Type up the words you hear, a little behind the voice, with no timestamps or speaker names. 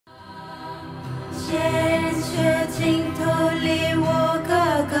现实尽头离我哥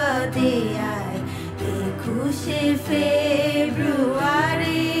哥的爱Ekushey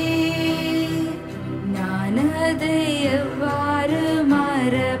February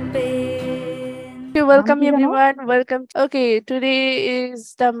Okay, welcome everyone. Welcome. Okay, today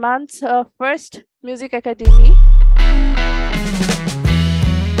is the month of first Music Academy.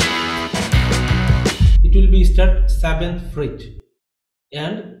 It will be start 7th fret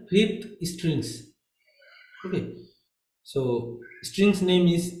and 5th strings. Okay, so strings name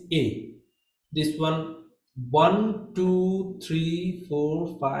is A. This one 1, 2, 3,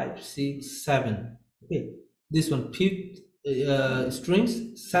 4, 5, 6, 7. Okay, this one 5th strings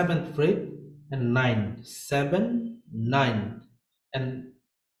 7th fret and 9, 7, 9, and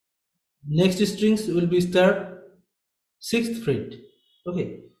next strings will be start 6th fret.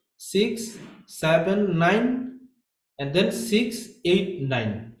 Okay, 6, 7, 9, and then 6, 8,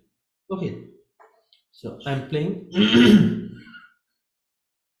 9. Okay, so I'm playing.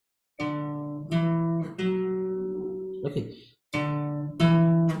 Okay,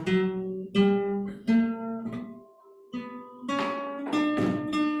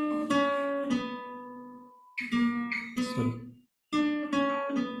 sorry.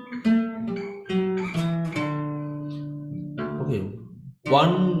 Okay,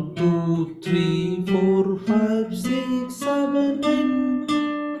 1, 2, 3, 4, 5, 6, 7, 8.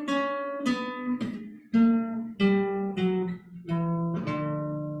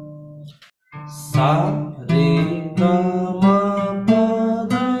 Sa re ga ma pa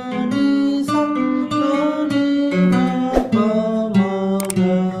da ni sa re ga pa ma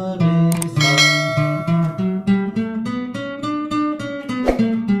ga re sa.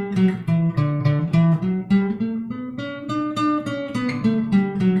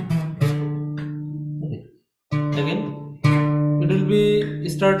 Again, it will be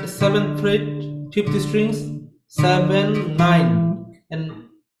start 7th fret, 5th strings, 7, 9, and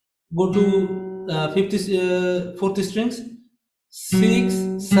go to 4th strings, 6,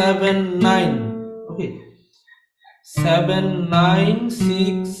 7, 9. Okay, 7, 9,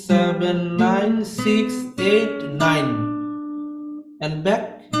 6, 7, 9, 6, 8, 9, and back.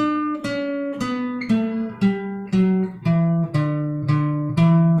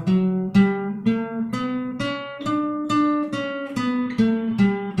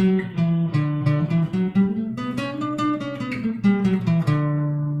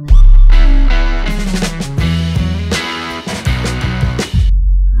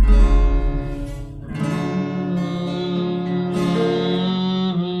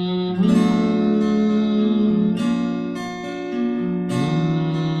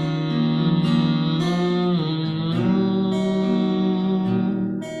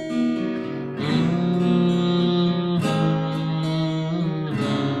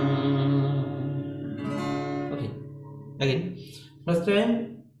 Again, first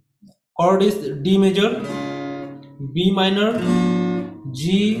time chord is D major, B minor,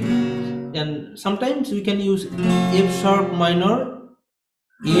 G, and sometimes we can use F sharp minor,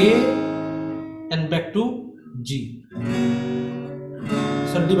 A, and back to G.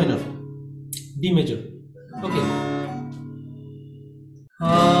 So D minor, D major. Okay.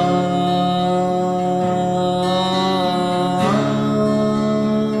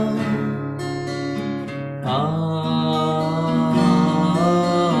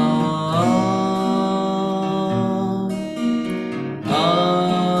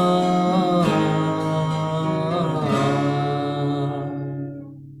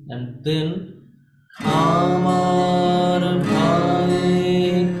 And then Amar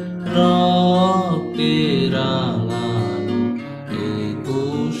Bhaier Rokte Rangano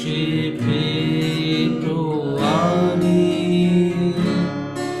Ekushey February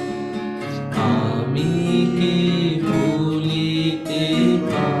Ami ki bhulite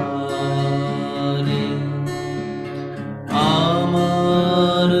pari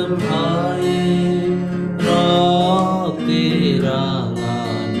Amar Bhaier Rokte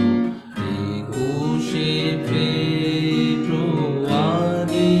Rangano Ekushey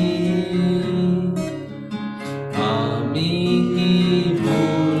February Ami ki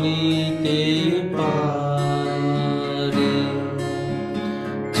bhulite pari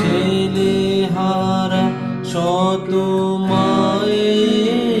Chele hara shoto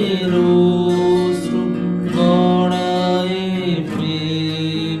mayer অশ্রু গড়ায়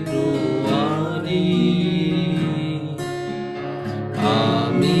ফেব্রুয়ারি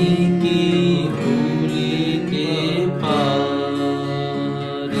আমি কি ভুলিতে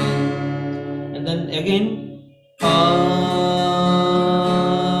পারি and then again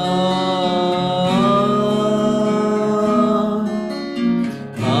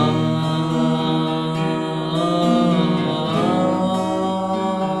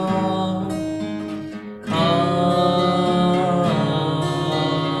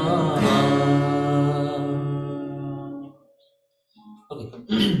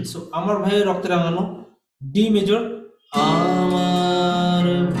Okay. So Amar Bhaier Rokte Rangano, D major. Amar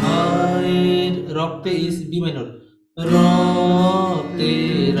Bhaier Rokte is B minor.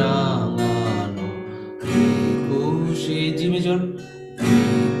 Rokte Rangano, Ekushey G major.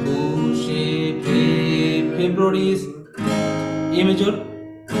 Ekushey February is A major.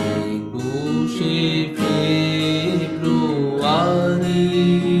 Ekushey February.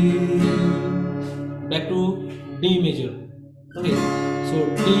 Back to D major. Okay, so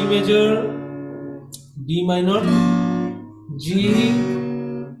D major, D minor, G,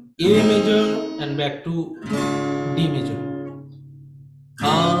 A major, and back to D major.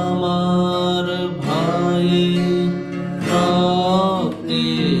 Amar Bhaier Rokte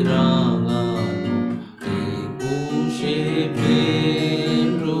Rangano, Ekushey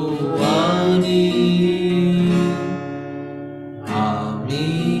February. Ami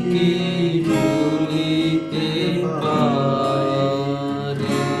ki bhulite pari.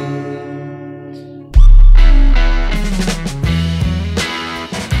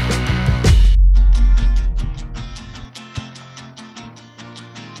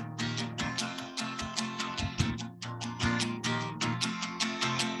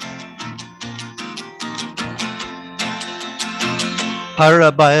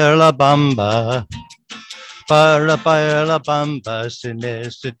 Para la bamba,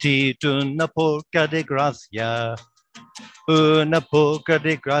 sinestiti una poca de gracia,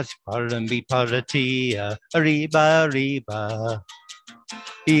 para mi paratia, arriba, arriba,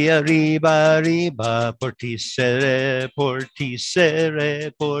 y arriba, arriba, portisere,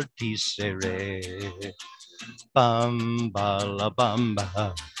 portisere, portisere, bamba la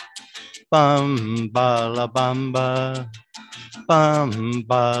bamba, bamba la bamba.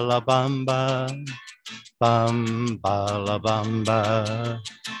 Bamba la bamba, bamba la bamba.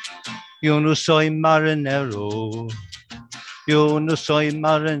 Yo no soy marinero, yo no soy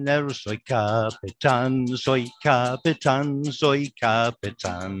marinero, soy capitán, soy capitán, soy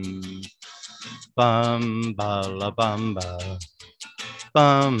capitán. Bamba la bamba,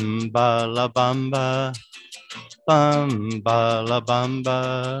 bamba la bamba, bamba la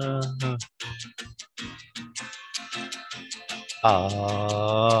bamba.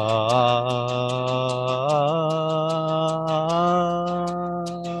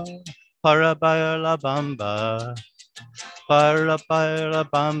 Para la bamba, para la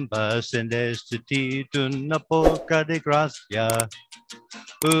bamba, senestiti una poca de gracia,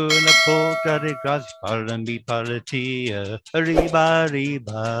 para mi paratia, arriba,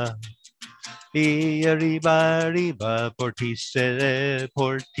 arriba, y arriba, arriba, portisere,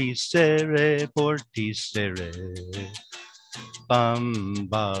 portisere, portisere.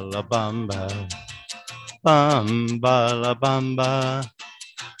 Bamba la bamba, bamba la bamba,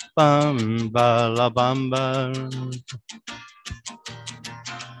 bamba la bamba.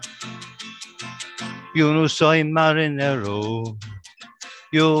 Yo no soy marinero,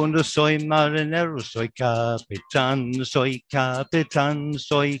 yo no soy marinero, soy capitán, soy capitán,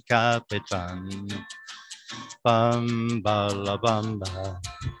 soy capitán. Bamba la bamba,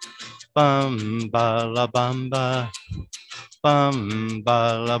 bamba la bamba.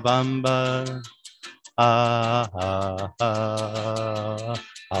 Bamba la bamba, ah ah ah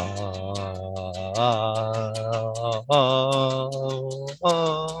ah ah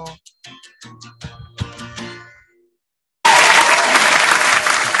ah.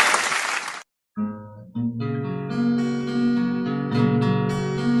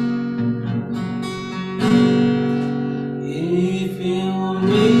 If you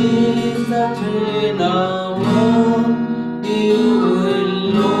miss the train home, you will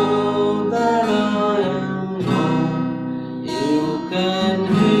know that I am home. You can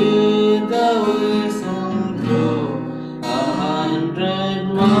hear the whistle blow 100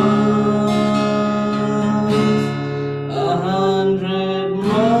 miles, 100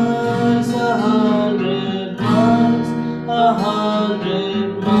 miles, 100 miles,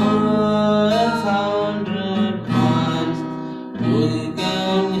 100 miles, 100 miles. We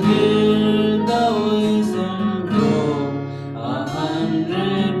can hear the whistle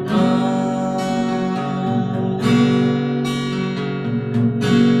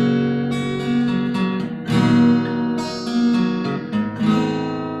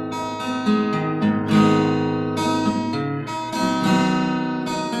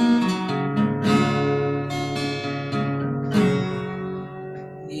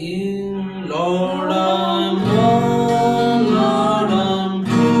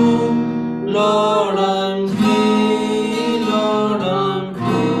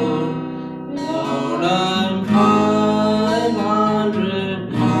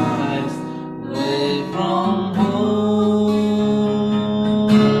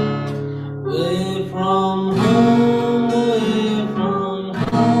away from home, away from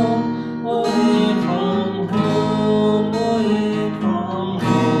home, away from home, away from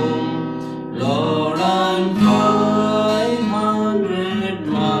home. Lord, I'm 500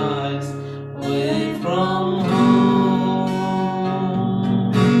 miles away from home.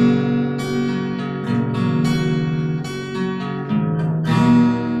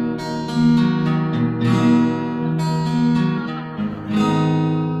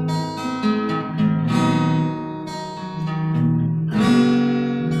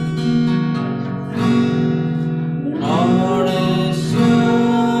 Not a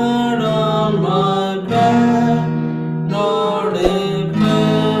shirt on my back, not a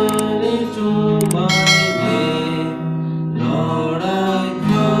penny to my name. Lord, I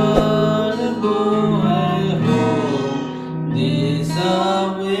can't go home this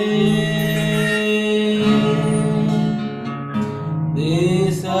away,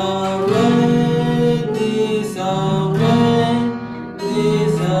 this away, this away,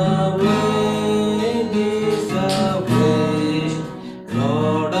 this away, this away.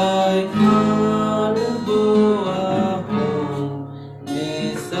 Lord, I can't go home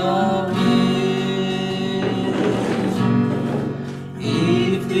this away.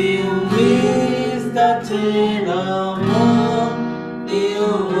 If you miss the train among, you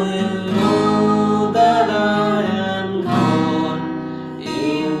will know that I am gone.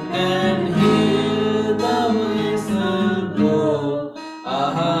 You can hear the whistle blow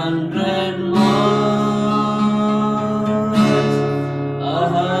 100 miles,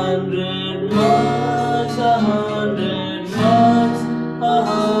 100 miles, 100 miles,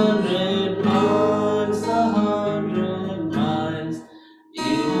 100 miles, 100 miles.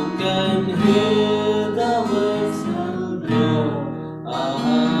 You can hear the whistle blow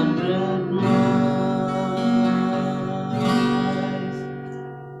 100 miles.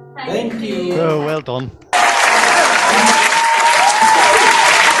 Thank you. Oh, well done.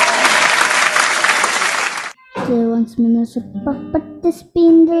 Once but the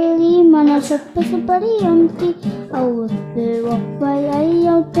spindly manasapasapari empty. I was the walk by I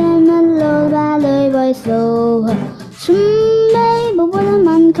out and a low valley by so. Someday, but when a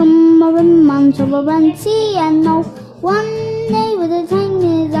man come or a man to and see and know. One day with a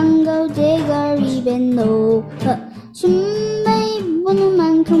tiny zango digger even though. Someday, when a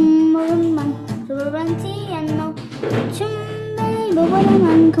man come or a man to and see and know. Someday, but when a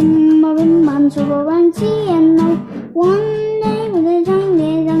man come or a man to and see and know. One day with a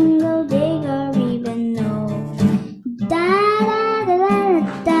tiny zango digger even though. Da da da da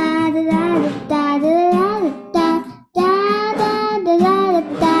da da da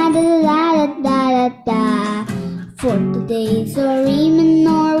da. For today, sorry,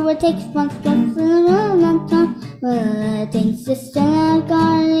 Minor, what takes once plus things just a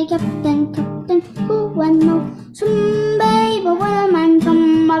captain, who went no. Some babe, but when a man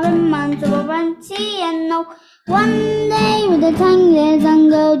come, a man to run, see and know. One day with a tangled and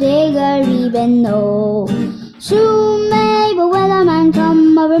go digger, even though. Soon may but when a man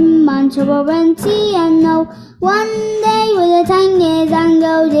come, a man to run, see and know. One day with a tangled and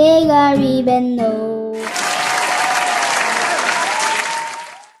go digger, even though.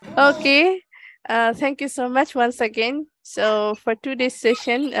 Okay, thank you so much once again. So for today's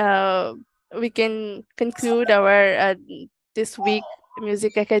session, we can conclude our this week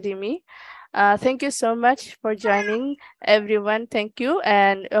Music Academy. Thank you so much for joining, everyone. Thank you,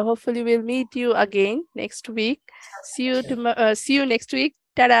 and hopefully we'll meet you again next week. See you next week.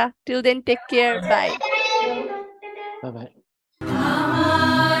 Tada. Till then, take care. Bye. Bye bye.